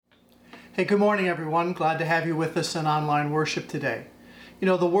Hey, good morning, everyone. Glad to have you with us in online worship today. You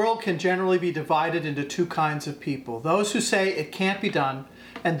know, the world can generally be divided into two kinds of people. Those who say it can't be done,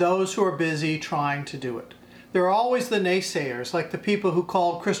 and those who are busy trying to do it. There are always the naysayers, like the people who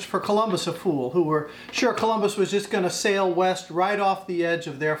called Christopher Columbus a fool, who were sure Columbus was just going to sail west right off the edge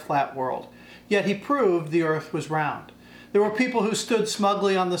of their flat world. Yet he proved the earth was round. There were people who stood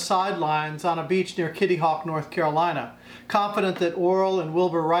smugly on the sidelines on a beach near Kitty Hawk, North Carolina, confident that Orville and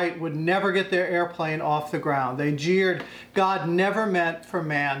Wilbur Wright would never get their airplane off the ground. They jeered, God never meant for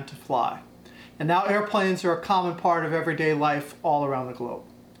man to fly. And now airplanes are a common part of everyday life all around the globe.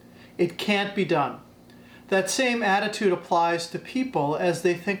 It can't be done. That same attitude applies to people as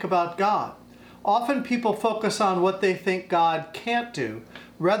they think about God. Often people focus on what they think God can't do,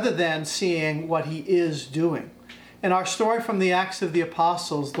 rather than seeing what he is doing. In our story from the Acts of the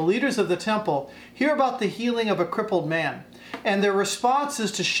Apostles, the leaders of the temple hear about the healing of a crippled man, and their response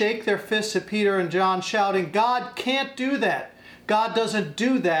is to shake their fists at Peter and John, shouting, God can't do that. God doesn't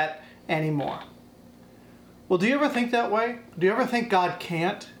do that anymore. Well, do you ever think that way? Do you ever think God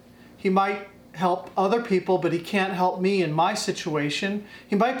can't? He might help other people, but he can't help me in my situation.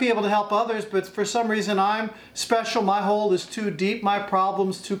 He might be able to help others, but for some reason I'm special. My hole is too deep. My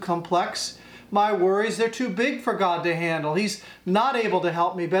problem's too complex. My worries, they're too big for God to handle. He's not able to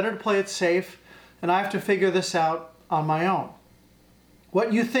help me. Better to play it safe, and I have to figure this out on my own.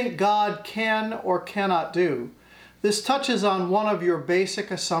 What you think God can or cannot do, this touches on one of your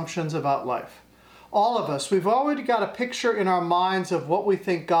basic assumptions about life. All of us, we've already got a picture in our minds of what we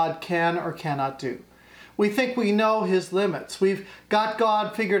think God can or cannot do. We think we know his limits. We've got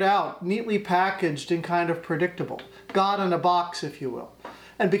God figured out, neatly packaged and kind of predictable. God in a box, if you will.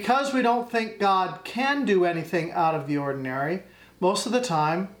 And because we don't think God can do anything out of the ordinary, most of the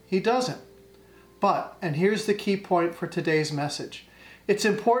time he doesn't. But, and here's the key point for today's message, it's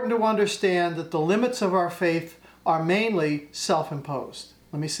important to understand that the limits of our faith are mainly self-imposed.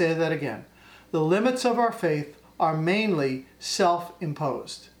 Let me say that again. The limits of our faith are mainly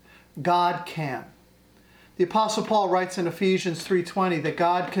self-imposed. God can. The Apostle Paul writes in Ephesians 3:20 that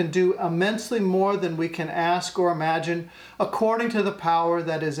God can do immensely more than we can ask or imagine according to the power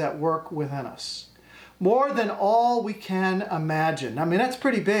that is at work within us. More than all we can imagine. I mean, that's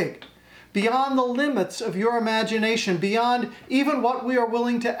pretty big. Beyond the limits of your imagination, beyond even what we are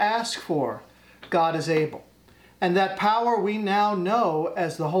willing to ask for, God is able. And that power we now know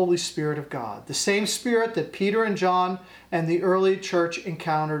as the Holy Spirit of God, the same Spirit that Peter and John and the early church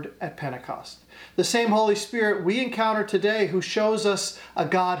encountered at Pentecost. The same Holy Spirit we encounter today who shows us a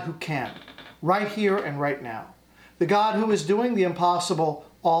God who can, right here and right now. The God who is doing the impossible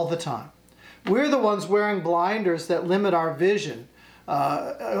all the time. We're the ones wearing blinders that limit our vision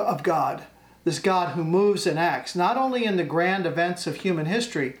of God, this God who moves and acts, not only in the grand events of human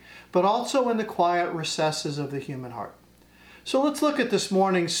history, but also in the quiet recesses of the human heart. So let's look at this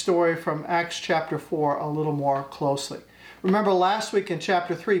morning's story from Acts chapter 4 a little more closely. Remember last week in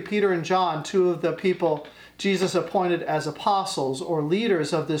chapter 3, Peter and John, two of the people Jesus appointed as apostles or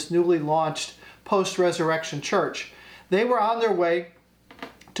leaders of this newly launched post-resurrection church, they were on their way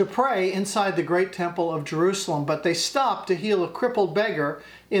to pray inside the great temple of Jerusalem, but they stopped to heal a crippled beggar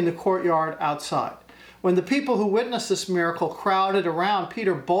in the courtyard outside. When the people who witnessed this miracle crowded around,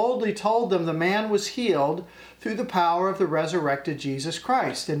 Peter boldly told them the man was healed through the power of the resurrected Jesus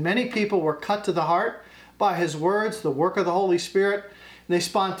Christ. And many people were cut to the heart by his words, the work of the Holy Spirit, and they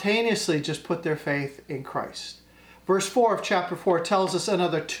spontaneously just put their faith in Christ. Verse 4 of chapter 4 tells us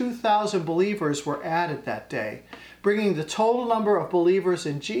another 2,000 believers were added that day, bringing the total number of believers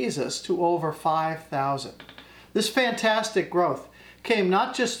in Jesus to over 5,000. This fantastic growth came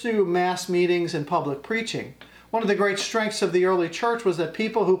not just through mass meetings and public preaching. One of the great strengths of the early church was that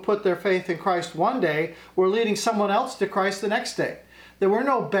people who put their faith in Christ one day were leading someone else to Christ the next day. There were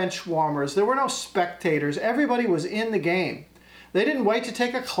no bench warmers. There were no spectators. Everybody was in the game. They didn't wait to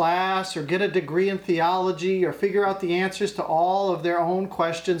take a class or get a degree in theology or figure out the answers to all of their own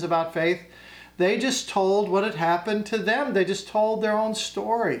questions about faith. They just told what had happened to them. They just told their own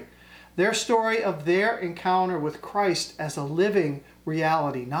story. Their story of their encounter with Christ as a living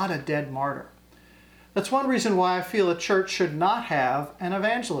reality, not a dead martyr. That's one reason why I feel a church should not have an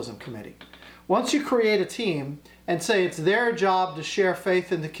evangelism committee. Once you create a team and say it's their job to share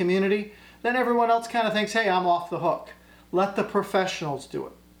faith in the community, then everyone else kind of thinks, hey, I'm off the hook. Let the professionals do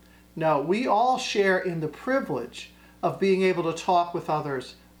it. No, we all share in the privilege of being able to talk with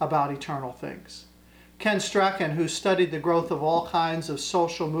others about eternal things. Ken Strachan, who studied the growth of all kinds of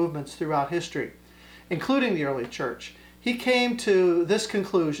social movements throughout history, including the early church, he came to this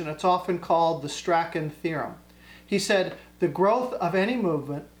conclusion. It's often called the Strachan theorem. He said, the growth of any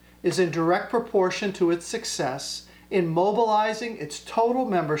movement is in direct proportion to its success in mobilizing its total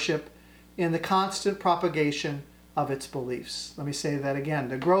membership in the constant propagation of its beliefs. Let me say that again.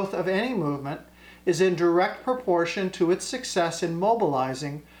 The growth of any movement is in direct proportion to its success in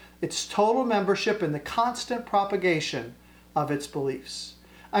mobilizing its total membership in the constant propagation of its beliefs.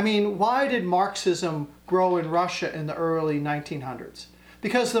 I mean, why did Marxism grow in Russia in the early 1900s?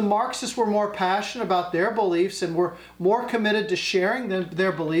 Because the Marxists were more passionate about their beliefs and were more committed to sharing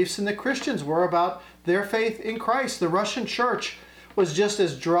their beliefs than the Christians were about their faith in Christ. The Russian church was just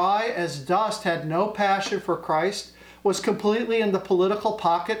as dry as dust, had no passion for Christ, was completely in the political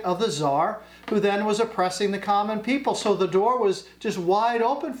pocket of the Tsar, who then was oppressing the common people. So the door was just wide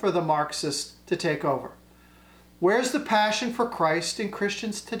open for the Marxists to take over. Where's the passion for Christ in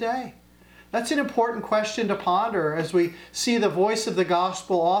Christians today? That's an important question to ponder as we see the voice of the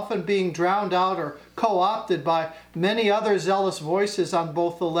gospel often being drowned out or co-opted by many other zealous voices on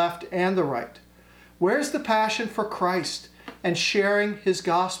both the left and the right. Where's the passion for Christ and sharing his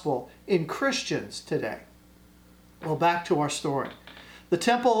gospel in Christians today? Well, back to our story. The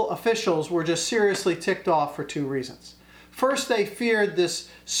temple officials were just seriously ticked off for two reasons. First, they feared this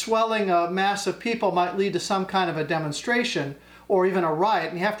swelling mass of people might lead to some kind of a demonstration or even a riot.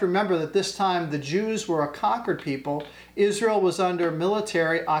 And you have to remember that this time the Jews were a conquered people. Israel was under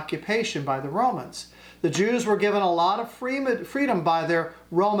military occupation by the Romans. The Jews were given a lot of freedom by their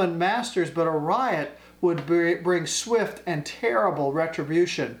Roman masters, but a riot would bring swift and terrible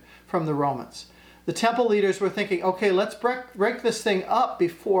retribution from the Romans. The temple leaders were thinking, okay, let's break this thing up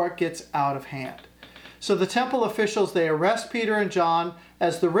before it gets out of hand. So the temple officials, they arrest Peter and John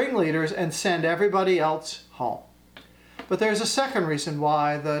as the ringleaders and send everybody else home. But there's a second reason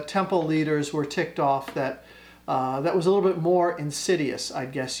why the temple leaders were ticked off that was a little bit more insidious, I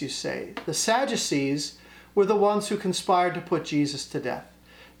guess you say. The Sadducees were the ones who conspired to put Jesus to death.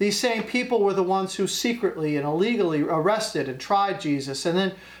 These same people were the ones who secretly and illegally arrested and tried Jesus and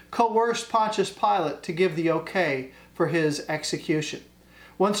then coerced Pontius Pilate to give the okay for his execution.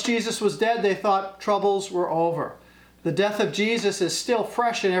 Once Jesus was dead, they thought troubles were over. The death of Jesus is still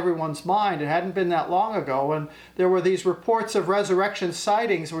fresh in everyone's mind. It hadn't been that long ago, and there were these reports of resurrection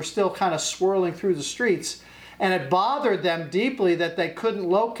sightings were still kind of swirling through the streets, and it bothered them deeply that they couldn't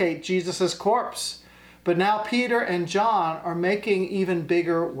locate Jesus' corpse. But now Peter and John are making even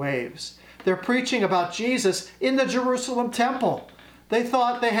bigger waves. They're preaching about Jesus in the Jerusalem temple. They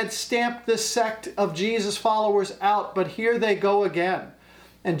thought they had stamped this sect of Jesus followers out, but here they go again.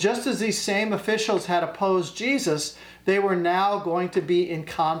 And just as these same officials had opposed Jesus, they were now going to be in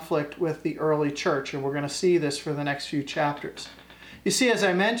conflict with the early church. And we're going to see this for the next few chapters. You see, as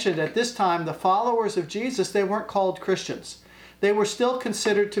I mentioned, at this time, the followers of Jesus, they weren't called Christians. They were still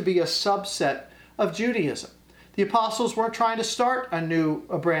considered to be a subset of Judaism. The apostles weren't trying to start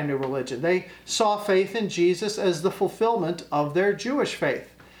a brand new religion. They saw faith in Jesus as the fulfillment of their Jewish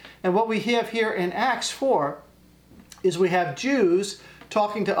faith. And what we have here in Acts 4 is we have Jews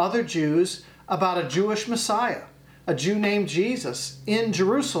talking to other Jews about a Jewish Messiah, a Jew named Jesus, in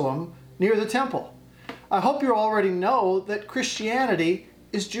Jerusalem near the temple. I hope you already know that Christianity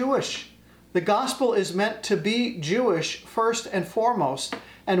is Jewish. The gospel is meant to be Jewish first and foremost,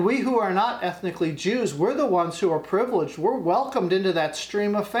 and we who are not ethnically Jews, we're the ones who are privileged. We're welcomed into that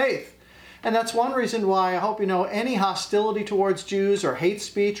stream of faith. And that's one reason why I hope you know any hostility towards Jews or hate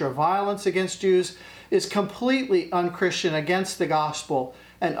speech or violence against Jews is completely unchristian, against the gospel,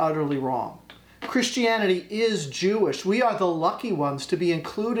 and utterly wrong. Christianity is Jewish. We are the lucky ones to be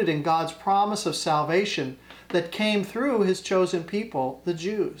included in God's promise of salvation that came through his chosen people, the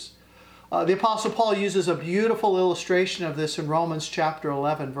Jews. The Apostle Paul uses a beautiful illustration of this in Romans chapter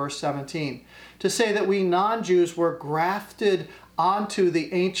 11, verse 17, to say that we non-Jews were grafted onto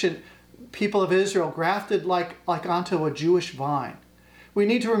the ancient people of Israel, grafted like onto a Jewish vine. We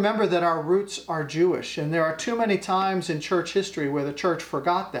need to remember that our roots are Jewish, and there are too many times in church history where the church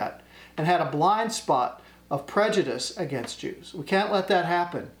forgot that and had a blind spot of prejudice against Jews. We can't let that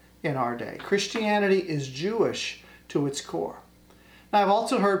happen in our day. Christianity is Jewish to its core. Now, I've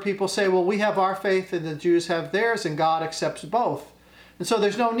also heard people say, well, we have our faith and the Jews have theirs, and God accepts both. And so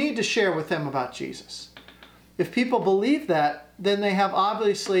there's no need to share with them about Jesus. If people believe that, then they have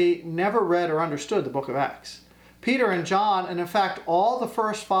obviously never read or understood the book of Acts. Peter and John, and in fact all the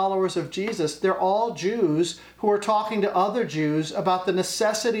first followers of Jesus, they're all Jews who are talking to other Jews about the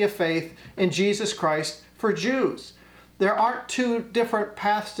necessity of faith in Jesus Christ for Jews. There aren't two different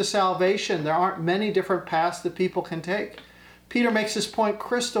paths to salvation. There aren't many different paths that people can take. Peter makes this point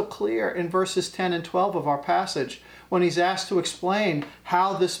crystal clear in verses 10 and 12 of our passage when he's asked to explain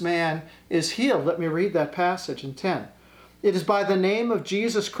how this man is healed. Let me read that passage in 10. It is by the name of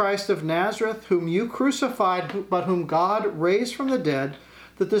Jesus Christ of Nazareth, whom you crucified, but whom God raised from the dead,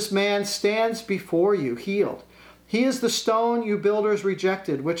 that this man stands before you healed. He is the stone you builders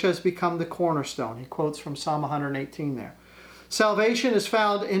rejected, which has become the cornerstone." He quotes from Psalm 118 there. "Salvation is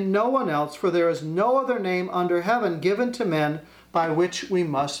found in no one else, for there is no other name under heaven given to men by which we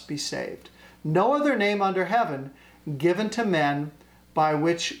must be saved." No other name under heaven given to men by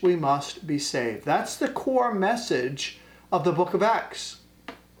which we must be saved. That's the core message of the book of Acts.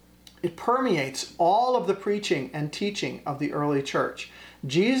 It permeates all of the preaching and teaching of the early church.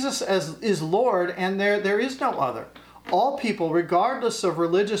 Jesus is Lord, and there is no other. All people, regardless of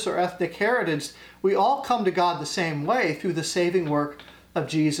religious or ethnic heritage, we all come to God the same way, through the saving work of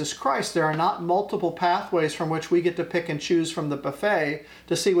Jesus Christ. There are not multiple pathways from which we get to pick and choose from the buffet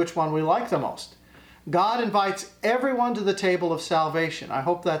to see which one we like the most. God invites everyone to the table of salvation. I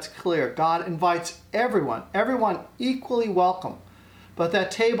hope that's clear. God invites everyone equally welcome. But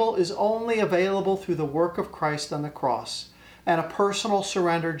that table is only available through the work of Christ on the cross and a personal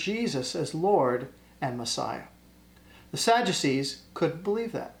surrender to Jesus as Lord and Messiah. The Sadducees couldn't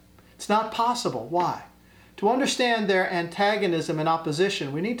believe that. It's not possible. Why? To understand their antagonism and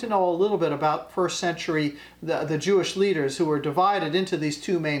opposition, we need to know a little bit about first century the Jewish leaders, who were divided into these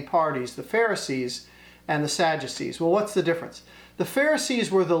two main parties, the Pharisees and the Sadducees. Well, what's the difference? The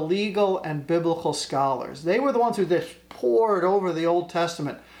Pharisees were the legal and biblical scholars. They were the ones who just pored over the Old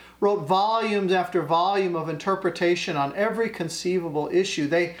Testament, wrote volumes after volume of interpretation on every conceivable issue.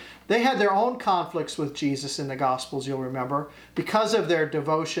 They had their own conflicts with Jesus in the Gospels, you'll remember, because of their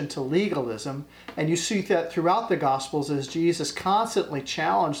devotion to legalism. And you see that throughout the Gospels as Jesus constantly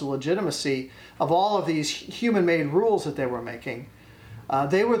challenged the legitimacy of all of these human-made rules that they were making.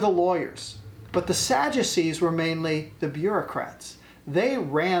 They were the lawyers. But the Sadducees were mainly the bureaucrats. They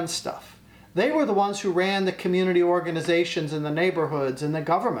ran stuff. They were the ones who ran the community organizations in the neighborhoods and the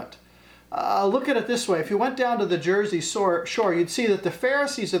government. Look at it this way. If you went down to the Jersey shore, you'd see that the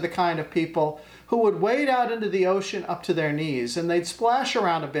Pharisees are the kind of people who would wade out into the ocean up to their knees, and they'd splash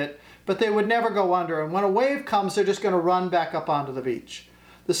around a bit, but they would never go under. And when a wave comes, they're just going to run back up onto the beach.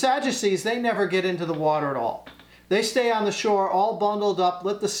 The Sadducees, they never get into the water at all. They stay on the shore all bundled up,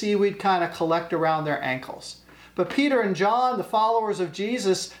 let the seaweed kind of collect around their ankles. But Peter and John, the followers of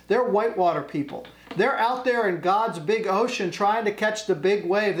Jesus, they're whitewater people. They're out there in God's big ocean trying to catch the big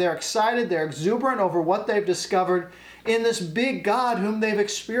wave. They're excited, they're exuberant over what they've discovered in this big God whom they've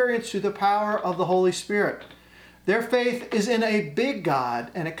experienced through the power of the Holy Spirit. Their faith is in a big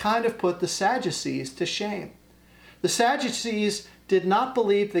God, and it kind of put the Sadducees to shame. The Sadducees did not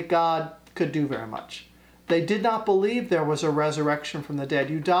believe that God could do very much. They did not believe there was a resurrection from the dead.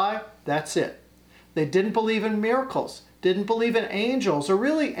 You die, that's it. They didn't believe in miracles, didn't believe in angels, or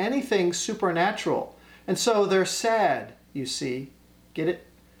really anything supernatural. And so they're sad, you see. Get it?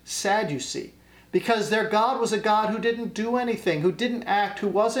 Sad, you see. Because their God was a God who didn't do anything, who didn't act, who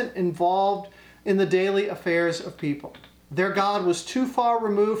wasn't involved in the daily affairs of people. Their God was too far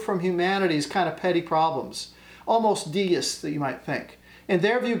removed from humanity's kind of petty problems, almost deists that you might think. In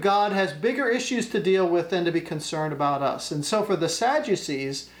their view, God has bigger issues to deal with than to be concerned about us. And so for the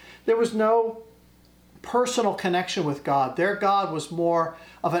Sadducees, there was no personal connection with God. Their God was more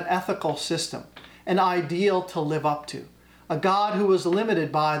of an ethical system, an ideal to live up to, a God who was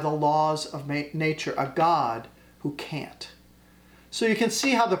limited by the laws of nature, a God who can't. So you can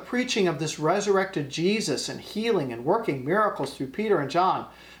see how the preaching of this resurrected Jesus and healing and working miracles through Peter and John,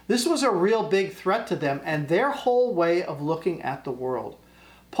 this was a real big threat to them and their whole way of looking at the world.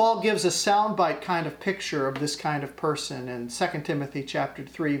 Paul gives a soundbite kind of picture of this kind of person in 2 Timothy chapter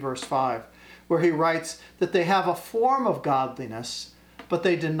 3, verse 5, where he writes that they have a form of godliness, but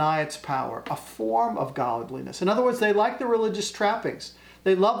they deny its power. A form of godliness. In other words, they like the religious trappings.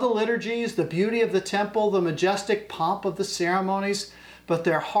 They love the liturgies, the beauty of the temple, the majestic pomp of the ceremonies, but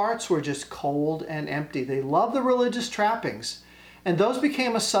their hearts were just cold and empty. They love the religious trappings, and those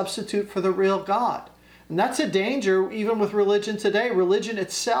became a substitute for the real God. And that's a danger even with religion today. Religion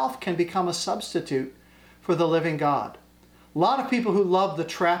itself can become a substitute for the living God. A lot of people who love the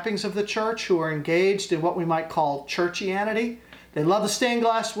trappings of the church, who are engaged in what we might call churchianity, they love the stained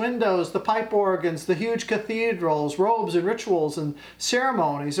glass windows, the pipe organs, the huge cathedrals, robes and rituals and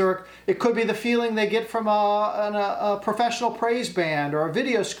ceremonies, or it could be the feeling they get from a professional praise band or a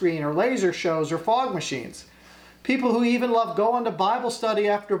video screen or laser shows or fog machines. People who even love going to Bible study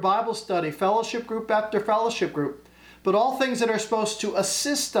after Bible study, fellowship group after fellowship group, but all things that are supposed to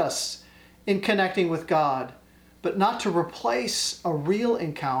assist us in connecting with God, but not to replace a real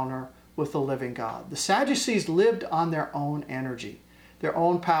encounter with the living God. The Sadducees lived on their own energy, their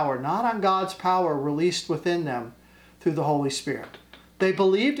own power, not on God's power released within them through the Holy Spirit. They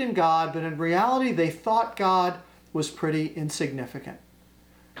believed in God, but in reality, they thought God was pretty insignificant.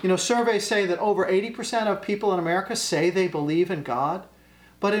 You know, surveys say that over 80% of people in America say they believe in God,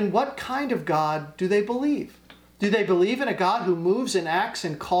 but in what kind of God do they believe? Do they believe in a God who moves and acts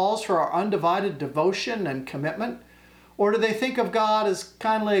and calls for our undivided devotion and commitment? Or do they think of God as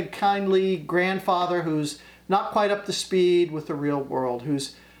kindly grandfather who's not quite up to speed with the real world,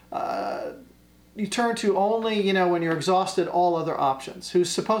 who's you turn to only, when you're exhausted all other options, who's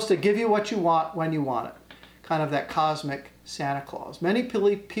supposed to give you what you want when you want it? Kind of that cosmic Santa Claus. Many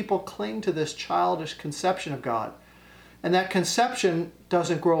people cling to this childish conception of God, and that conception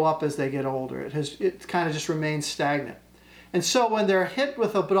doesn't grow up as they get older. It kind of just remains stagnant. And so when they're hit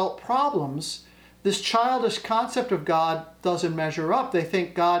with adult problems, this childish concept of God doesn't measure up. They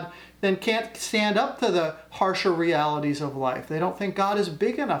think God then can't stand up to the harsher realities of life. They don't think God is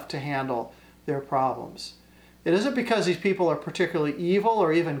big enough to handle their problems. It isn't because these people are particularly evil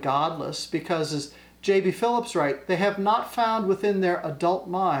or even godless, because as J.B. Phillips writes, they have not found within their adult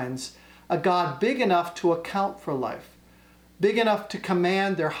minds a God big enough to account for life, big enough to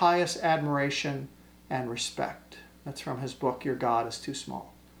command their highest admiration and respect. That's from his book, Your God is Too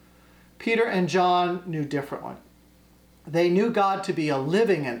Small. Peter and John knew differently. They knew God to be a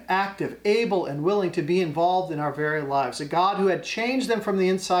living and active, able and willing to be involved in our very lives, a God who had changed them from the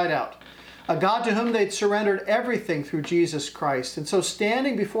inside out, a God to whom they'd surrendered everything through Jesus Christ. And so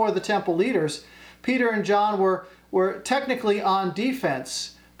standing before the temple leaders, Peter and John were technically on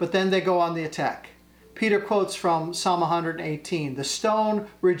defense, but then they go on the attack. Peter quotes from Psalm 118, "The stone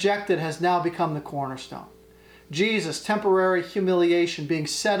rejected has now become the cornerstone." Jesus' temporary humiliation being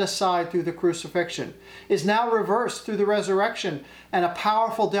set aside through the crucifixion is now reversed through the resurrection, and a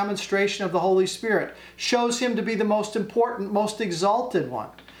powerful demonstration of the Holy Spirit shows him to be the most important, most exalted one.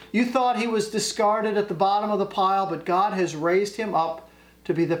 You thought he was discarded at the bottom of the pile, but God has raised him up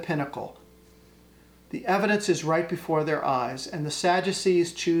to be the pinnacle. The evidence is right before their eyes, and the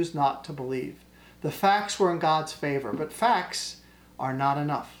Sadducees choose not to believe. The facts were in God's favor, but facts are not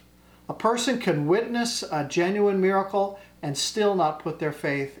enough. A person can witness a genuine miracle and still not put their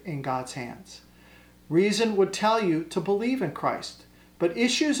faith in God's hands. Reason would tell you to believe in Christ, but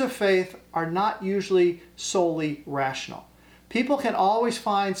issues of faith are not usually solely rational. People can always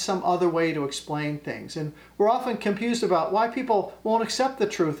find some other way to explain things, and we're often confused about why people won't accept the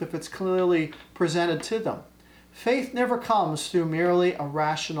truth if it's clearly presented to them. Faith never comes through merely a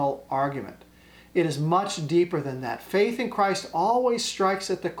rational argument. It is much deeper than that. Faith in Christ always strikes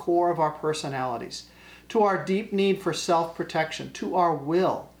at the core of our personalities, to our deep need for self-protection, to our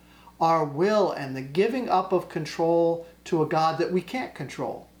will and the giving up of control to a God that we can't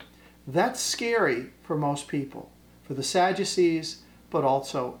control. That's scary for most people. For the Sadducees, but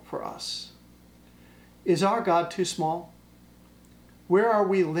also for us. Is our God too small? Where are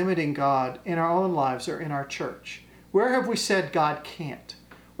we limiting God in our own lives or in our church? Where have we said God can't,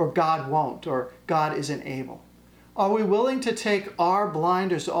 or God won't, or God isn't able? Are we willing to take our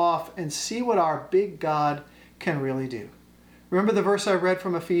blinders off and see what our big God can really do? Remember the verse I read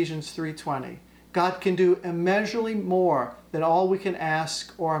from Ephesians 3:20. God can do immeasurably more than all we can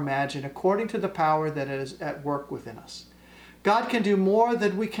ask or imagine, according to the power that is at work within us. God can do more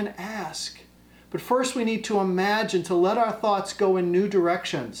than we can ask. But first we need to imagine, to let our thoughts go in new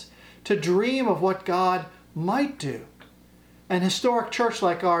directions, to dream of what God might do. An historic church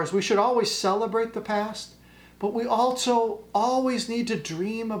like ours, we should always celebrate the past, but we also always need to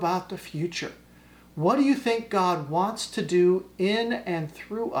dream about the future. What do you think God wants to do in and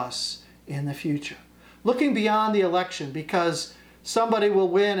through us in the future? Looking beyond the election, because somebody will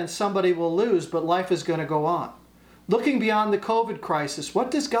win and somebody will lose, but life is going to go on. Looking beyond the COVID crisis,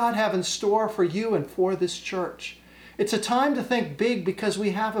 what does God have in store for you and for this church? It's a time to think big because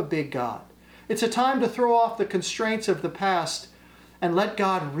we have a big God. It's a time to throw off the constraints of the past and let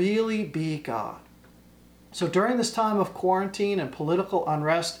God really be God. So during this time of quarantine and political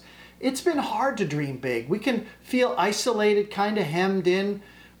unrest, it's been hard to dream big. We can feel isolated, kind of hemmed in.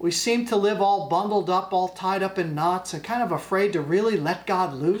 We seem to live all bundled up, all tied up in knots, and kind of afraid to really let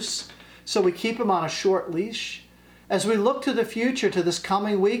God loose, so we keep him on a short leash. As we look to the future, to this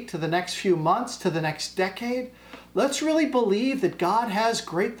coming week, to the next few months, to the next decade, let's really believe that God has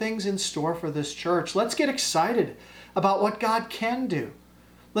great things in store for this church. Let's get excited about what God can do.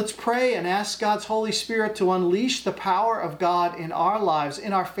 Let's pray and ask God's Holy Spirit to unleash the power of God in our lives,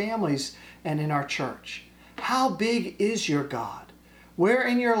 in our families, and in our church. How big is your God? Where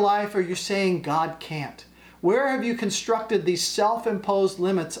in your life are you saying God can't? Where have you constructed these self-imposed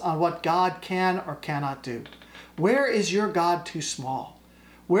limits on what God can or cannot do? Where is your God too small?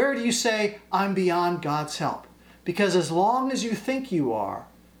 Where do you say, I'm beyond God's help? Because as long as you think you are,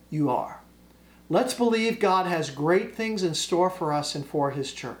 you are. Let's believe God has great things in store for us and for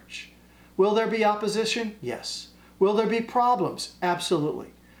His church. Will there be opposition? Yes. Will there be problems?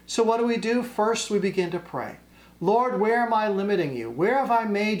 Absolutely. So what do? First, we begin to pray. Lord, where am I limiting you? Where have I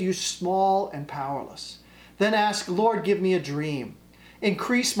made you small and powerless? Then ask, Lord, give me a dream.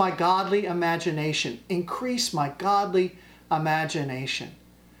 Increase my godly imagination. Increase my godly imagination.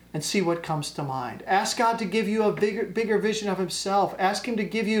 And see what comes to mind. Ask God to give you a bigger vision of Himself. Ask Him to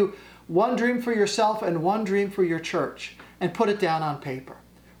give you one dream for yourself and one dream for your church. And put it down on paper.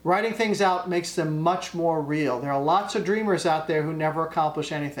 Writing things out makes them much more real. There are lots of dreamers out there who never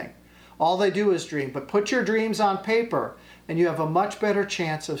accomplish anything. All they do is dream. But put your dreams on paper and you have a much better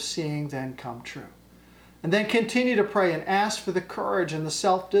chance of seeing them come true. And then continue to pray and ask for the courage and the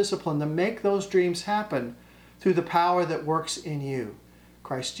self-discipline to make those dreams happen through the power that works in you,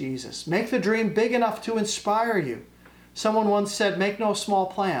 Christ Jesus. Make the dream big enough to inspire you. Someone once said, make no small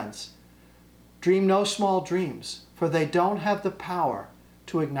plans. Dream no small dreams, for they don't have the power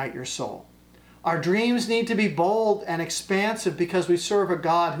to ignite your soul. Our dreams need to be bold and expansive because we serve a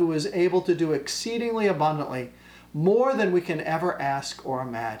God who is able to do exceedingly abundantly more than we can ever ask or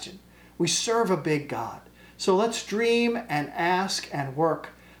imagine. We serve a big God. So let's dream and ask and work.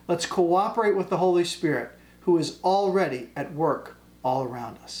 Let's cooperate with the Holy Spirit who is already at work all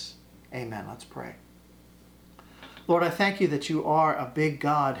around us. Amen. Let's pray. Lord, I thank you that you are a big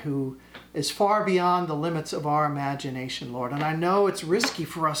God who is far beyond the limits of our imagination, Lord. And I know it's risky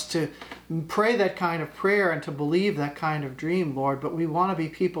for us to pray that kind of prayer and to believe that kind of dream, Lord, but we want to be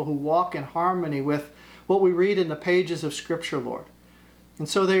people who walk in harmony with what we read in the pages of Scripture, Lord. And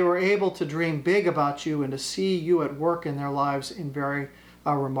so they were able to dream big about you and to see you at work in their lives in very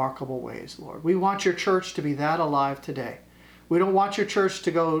remarkable ways, Lord. We want your church to be that alive today. We don't want your church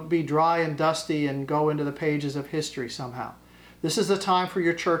to go be dry and dusty and go into the pages of history somehow. This is the time for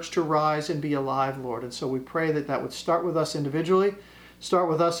your church to rise and be alive, Lord. And so we pray that that would start with us individually, start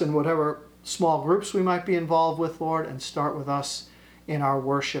with us in whatever small groups we might be involved with, Lord, and start with us in our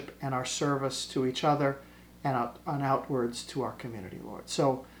worship and our service to each other and outwards to our community, Lord.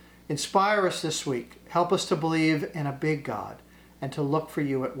 So inspire us this week. Help us to believe in a big God and to look for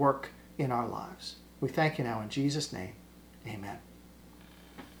you at work in our lives. We thank you now in Jesus' name. Amen.